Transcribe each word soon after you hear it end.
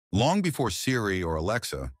Long before Siri or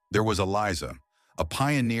Alexa, there was ELIZA, a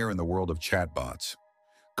pioneer in the world of chatbots.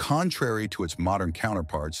 Contrary to its modern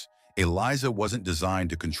counterparts, ELIZA wasn't designed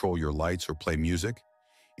to control your lights or play music.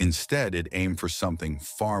 Instead, it aimed for something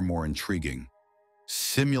far more intriguing: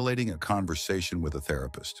 simulating a conversation with a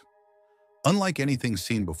therapist. Unlike anything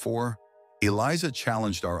seen before, ELIZA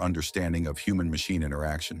challenged our understanding of human-machine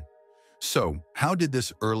interaction. So, how did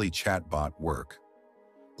this early chatbot work?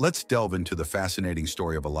 Let's delve into the fascinating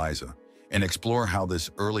story of ELIZA and explore how this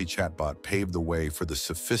early chatbot paved the way for the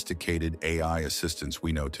sophisticated AI assistants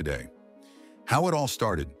we know today. How it all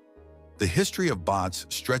started. The history of bots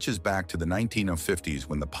stretches back to the 1950s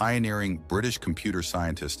when the pioneering British computer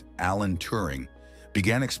scientist Alan Turing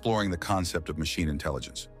began exploring the concept of machine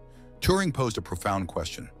intelligence. Turing posed a profound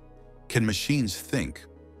question: can machines think?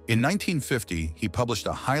 In 1950, he published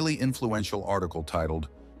a highly influential article titled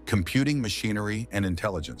 "Computing Machinery and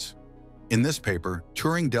Intelligence." In this paper,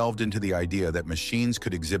 Turing delved into the idea that machines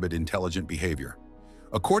could exhibit intelligent behavior.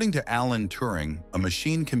 According to Alan Turing, a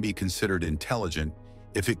machine can be considered intelligent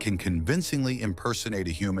if it can convincingly impersonate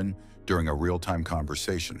a human during a real-time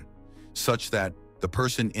conversation, such that the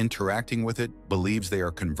person interacting with it believes they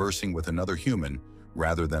are conversing with another human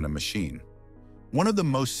rather than a machine. One of the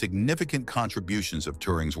most significant contributions of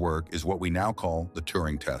Turing's work is what we now call the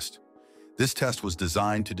Turing test. This test was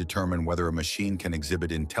designed to determine whether a machine can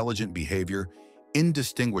exhibit intelligent behavior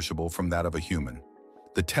indistinguishable from that of a human.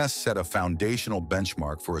 The test set a foundational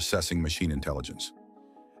benchmark for assessing machine intelligence.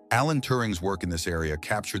 Alan Turing's work in this area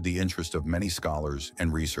captured the interest of many scholars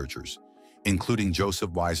and researchers, including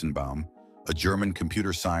Joseph Weizenbaum, a German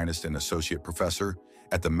computer scientist and associate professor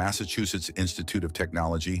at the Massachusetts Institute of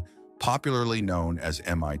Technology, popularly known as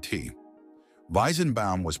MIT.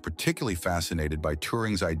 Weizenbaum was particularly fascinated by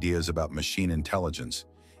Turing's ideas about machine intelligence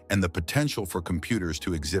and the potential for computers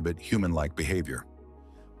to exhibit human-like behavior.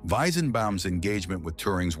 Weizenbaum's engagement with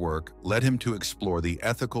Turing's work led him to explore the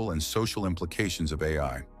ethical and social implications of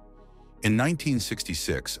AI. In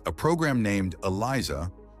 1966, a program named ELIZA,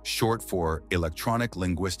 short for Electronic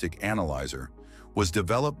Linguistic Analyzer, was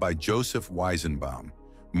developed by Joseph Weizenbaum,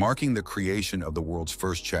 marking the creation of the world's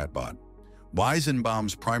first chatbot.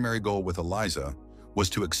 Weizenbaum's primary goal with ELIZA was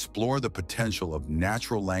to explore the potential of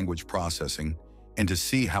natural language processing and to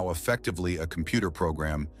see how effectively a computer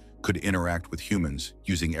program could interact with humans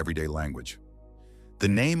using everyday language. The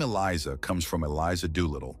name ELIZA comes from Eliza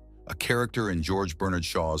Doolittle, a character in George Bernard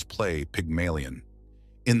Shaw's play Pygmalion.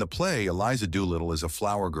 In the play, Eliza Doolittle is a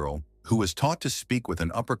flower girl who is taught to speak with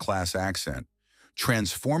an upper-class accent,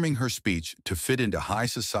 transforming her speech to fit into high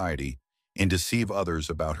society and deceive others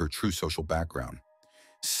about her true social background.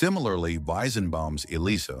 Similarly, Weizenbaum's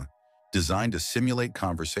ELIZA, designed to simulate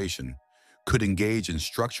conversation, could engage in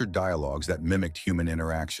structured dialogues that mimicked human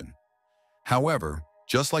interaction. However,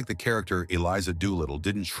 just like the character Eliza Doolittle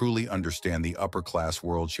didn't truly understand the upper-class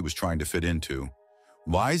world she was trying to fit into,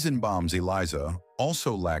 Weizenbaum's ELIZA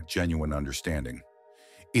also lacked genuine understanding.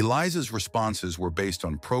 ELIZA's responses were based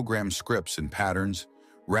on programmed scripts and patterns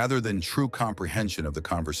rather than true comprehension of the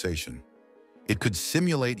conversation. It could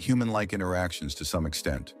simulate human-like interactions to some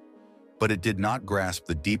extent, but it did not grasp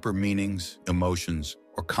the deeper meanings, emotions,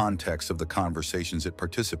 or context of the conversations it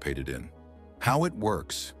participated in. How it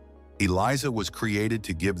works. ELIZA was created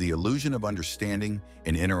to give the illusion of understanding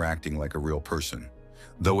and interacting like a real person,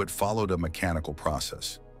 though it followed a mechanical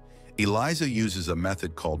process. ELIZA uses a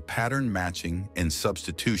method called pattern matching and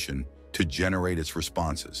substitution to generate its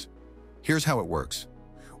responses. Here's how it works.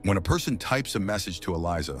 When a person types a message to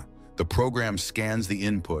ELIZA, the program scans the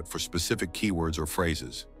input for specific keywords or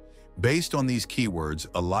phrases. Based on these keywords,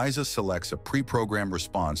 ELIZA selects a pre-programmed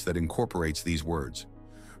response that incorporates these words.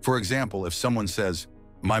 For example, if someone says,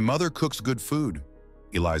 "My mother cooks good food,"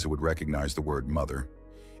 ELIZA would recognize the word mother.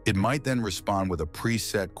 It might then respond with a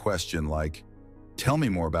preset question like, "Tell me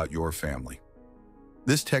more about your family."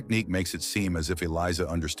 This technique makes it seem as if ELIZA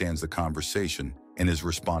understands the conversation and is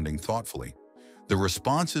responding thoughtfully. The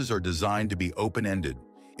responses are designed to be open-ended,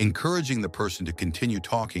 encouraging the person to continue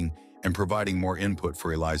talking and providing more input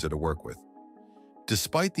for ELIZA to work with.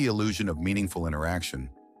 Despite the illusion of meaningful interaction,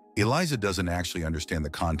 ELIZA doesn't actually understand the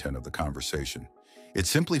content of the conversation. It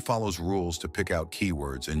simply follows rules to pick out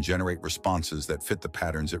keywords and generate responses that fit the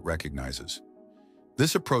patterns it recognizes.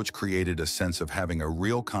 This approach created a sense of having a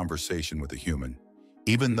real conversation with a human,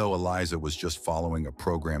 even though ELIZA was just following a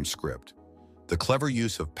programmed script. The clever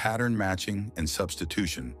use of pattern matching and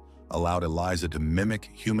substitution allowed ELIZA to mimic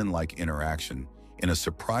human-like interaction in a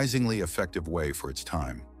surprisingly effective way for its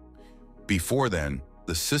time. Before then,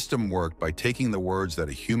 the system worked by taking the words that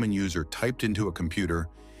a human user typed into a computer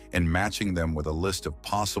and matching them with a list of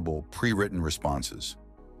possible pre-written responses.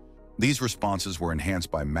 These responses were enhanced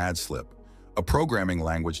by MadSlip, a programming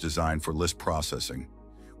language designed for list processing,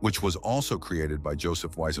 which was also created by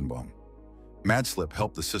Joseph Weizenbaum. MadSlip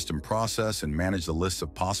helped the system process and manage the lists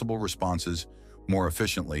of possible responses more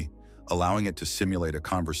efficiently, allowing it to simulate a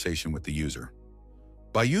conversation with the user.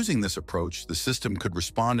 By using this approach, the system could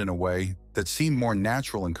respond in a way that seemed more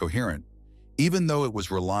natural and coherent, even though it was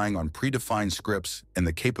relying on predefined scripts and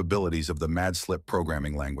the capabilities of the MadSlip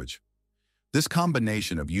programming language. This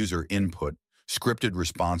combination of user input, scripted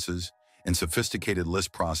responses, and sophisticated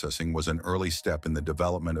list processing was an early step in the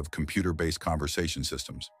development of computer-based conversation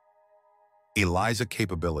systems. ELIZA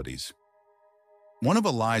capabilities. One of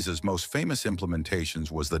ELIZA's most famous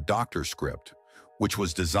implementations was the doctor script, which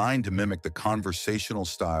was designed to mimic the conversational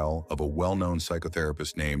style of a well-known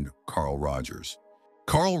psychotherapist named Carl Rogers.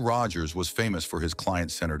 Carl Rogers was famous for his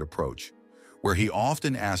client-centered approach, where he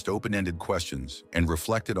often asked open-ended questions and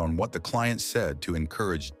reflected on what the client said to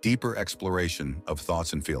encourage deeper exploration of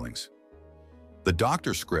thoughts and feelings. The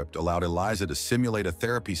doctor script allowed ELIZA to simulate a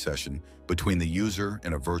therapy session between the user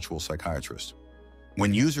and a virtual psychiatrist.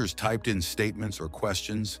 When users typed in statements or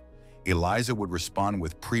questions, ELIZA would respond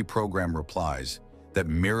with pre-programmed replies that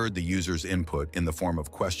mirrored the user's input in the form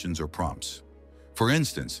of questions or prompts. For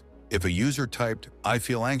instance, if a user typed, "I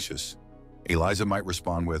feel anxious," ELIZA might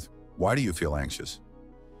respond with, "Why do you feel anxious?"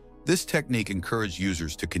 This technique encouraged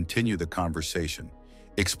users to continue the conversation,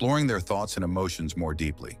 exploring their thoughts and emotions more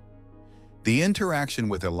deeply. The interaction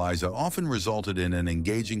with ELIZA often resulted in an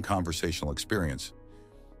engaging conversational experience.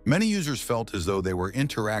 Many users felt as though they were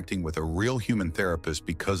interacting with a real human therapist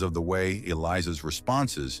because of the way ELIZA's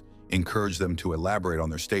responses encouraged them to elaborate on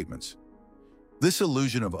their statements. This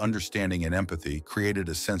illusion of understanding and empathy created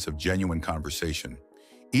a sense of genuine conversation,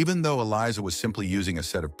 even though ELIZA was simply using a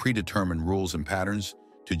set of predetermined rules and patterns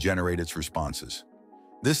to generate its responses.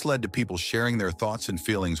 This led to people sharing their thoughts and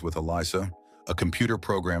feelings with ELIZA, a computer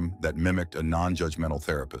program that mimicked a non-judgmental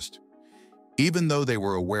therapist. Even though they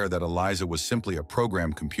were aware that ELIZA was simply a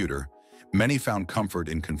programmed computer, many found comfort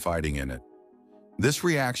in confiding in it. This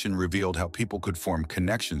reaction revealed how people could form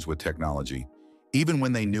connections with technology, even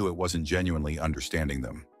when they knew it wasn't genuinely understanding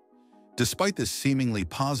them. Despite this seemingly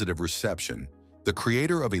positive reception, the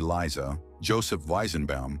creator of ELIZA, Joseph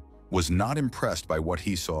Weizenbaum, was not impressed by what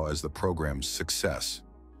he saw as the program's success.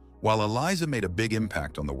 While ELIZA made a big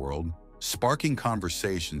impact on the world, sparking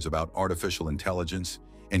conversations about artificial intelligence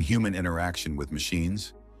and human interaction with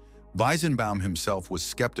machines, Weizenbaum himself was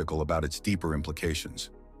skeptical about its deeper implications.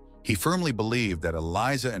 He firmly believed that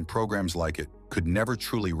ELIZA and programs like it could never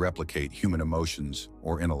truly replicate human emotions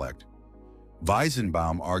or intellect.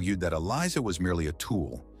 Weizenbaum argued that ELIZA was merely a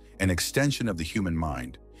tool, an extension of the human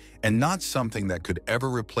mind, and not something that could ever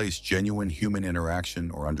replace genuine human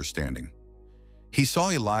interaction or understanding. He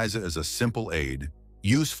saw ELIZA as a simple aid,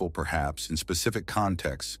 useful perhaps in specific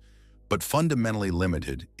contexts, but fundamentally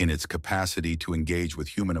limited in its capacity to engage with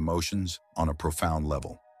human emotions on a profound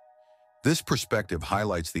level. This perspective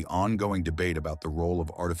highlights the ongoing debate about the role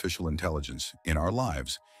of artificial intelligence in our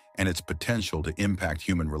lives and its potential to impact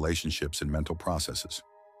human relationships and mental processes.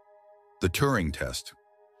 The Turing test.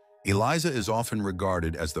 ELIZA is often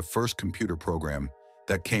regarded as the first computer program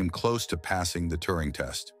that came close to passing the Turing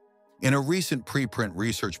test. In a recent preprint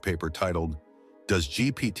research paper titled, "Does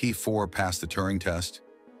GPT-4 Pass the Turing Test?"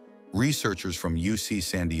 researchers from UC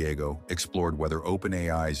San Diego explored whether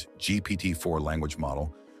OpenAI's GPT-4 language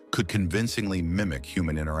model could convincingly mimic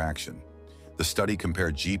human interaction. The study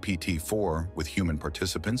compared GPT-4 with human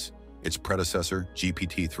participants, its predecessor,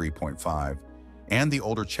 GPT 3.5, and the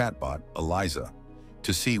older chatbot, ELIZA,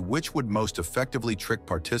 to see which would most effectively trick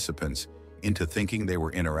participants into thinking they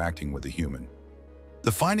were interacting with a human.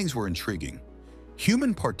 The findings were intriguing.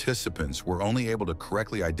 Human participants were only able to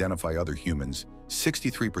correctly identify other humans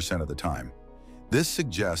 63% of the time. This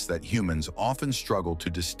suggests that humans often struggle to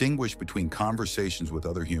distinguish between conversations with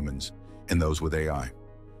other humans and those with AI.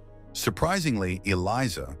 Surprisingly,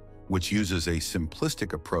 ELIZA, which uses a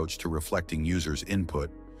simplistic approach to reflecting users' input,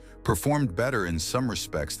 performed better in some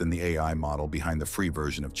respects than the AI model behind the free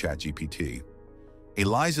version of ChatGPT.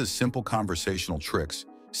 ELIZA's simple conversational tricks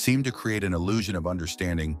seem to create an illusion of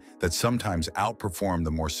understanding that sometimes outperform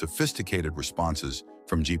the more sophisticated responses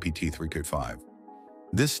from GPT 3.5.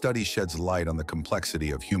 This study sheds light on the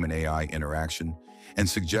complexity of human-AI interaction and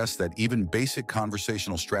suggests that even basic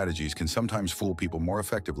conversational strategies can sometimes fool people more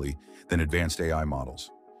effectively than advanced AI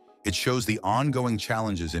models. It shows the ongoing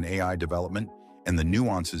challenges in AI development and the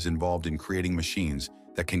nuances involved in creating machines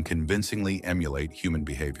that can convincingly emulate human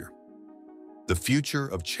behavior. The future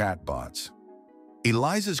of chatbots.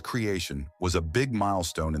 ELIZA's creation was a big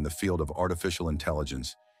milestone in the field of artificial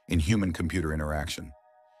intelligence and human-computer interaction.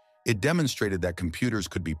 It demonstrated that computers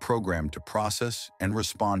could be programmed to process and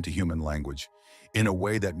respond to human language in a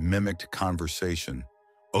way that mimicked conversation,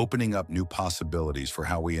 opening up new possibilities for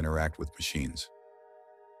how we interact with machines.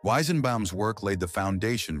 Weizenbaum's work laid the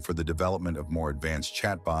foundation for the development of more advanced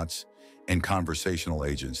chatbots and conversational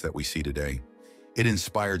agents that we see today. It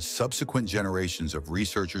inspired subsequent generations of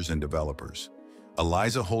researchers and developers.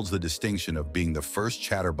 ELIZA holds the distinction of being the first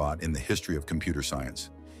chatterbot in the history of computer science.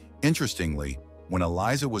 Interestingly, when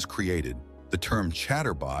ELIZA was created, the term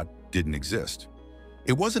chatterbot didn't exist.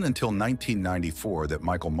 It wasn't until 1994 that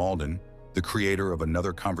Michael Malden, the creator of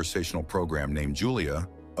another conversational program named Julia,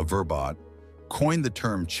 a verbot, coined the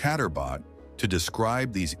term chatterbot to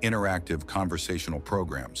describe these interactive conversational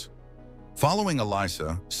programs. Following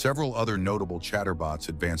ELIZA, several other notable chatterbots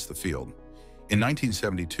advanced the field. In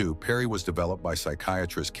 1972, Perry was developed by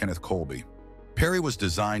psychiatrist Kenneth Colby. Perry was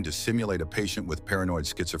designed to simulate a patient with paranoid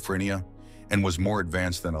schizophrenia and was more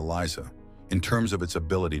advanced than ELIZA in terms of its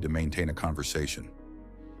ability to maintain a conversation.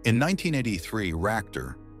 In 1983,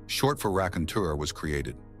 Ractor, short for raconteur, was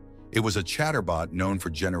created. It was a chatterbot known for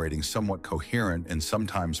generating somewhat coherent and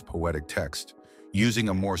sometimes poetic text, using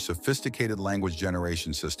a more sophisticated language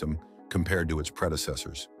generation system compared to its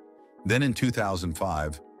predecessors. Then in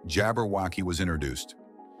 2005, Jabberwocky was introduced.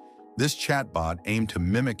 This chatbot aimed to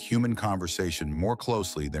mimic human conversation more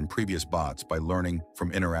closely than previous bots by learning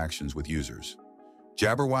from interactions with users.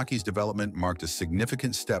 Jabberwocky's development marked a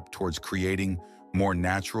significant step towards creating more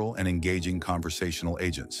natural and engaging conversational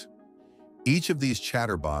agents. Each of these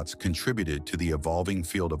chatterbots contributed to the evolving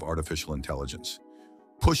field of artificial intelligence,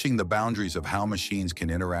 pushing the boundaries of how machines can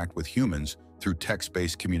interact with humans through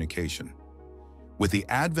text-based communication. With the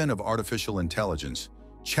advent of artificial intelligence,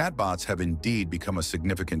 chatbots have indeed become a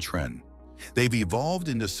significant trend. They've evolved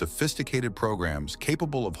into sophisticated programs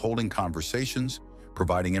capable of holding conversations,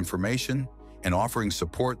 providing information, and offering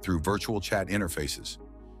support through virtual chat interfaces.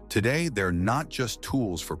 Today, they're not just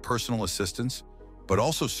tools for personal assistance, but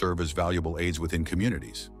also serve as valuable aids within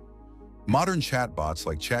communities. Modern chatbots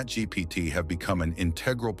like ChatGPT have become an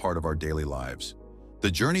integral part of our daily lives.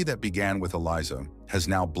 The journey that began with ELIZA has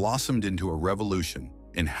now blossomed into a revolution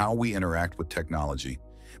in how we interact with technology,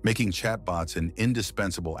 making chatbots an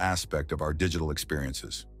indispensable aspect of our digital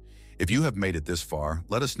experiences. If you have made it this far,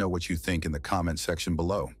 let us know what you think in the comment section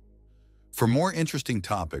below. For more interesting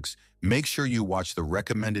topics, make sure you watch the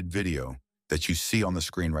recommended video that you see on the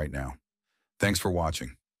screen right now. Thanks for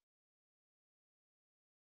watching.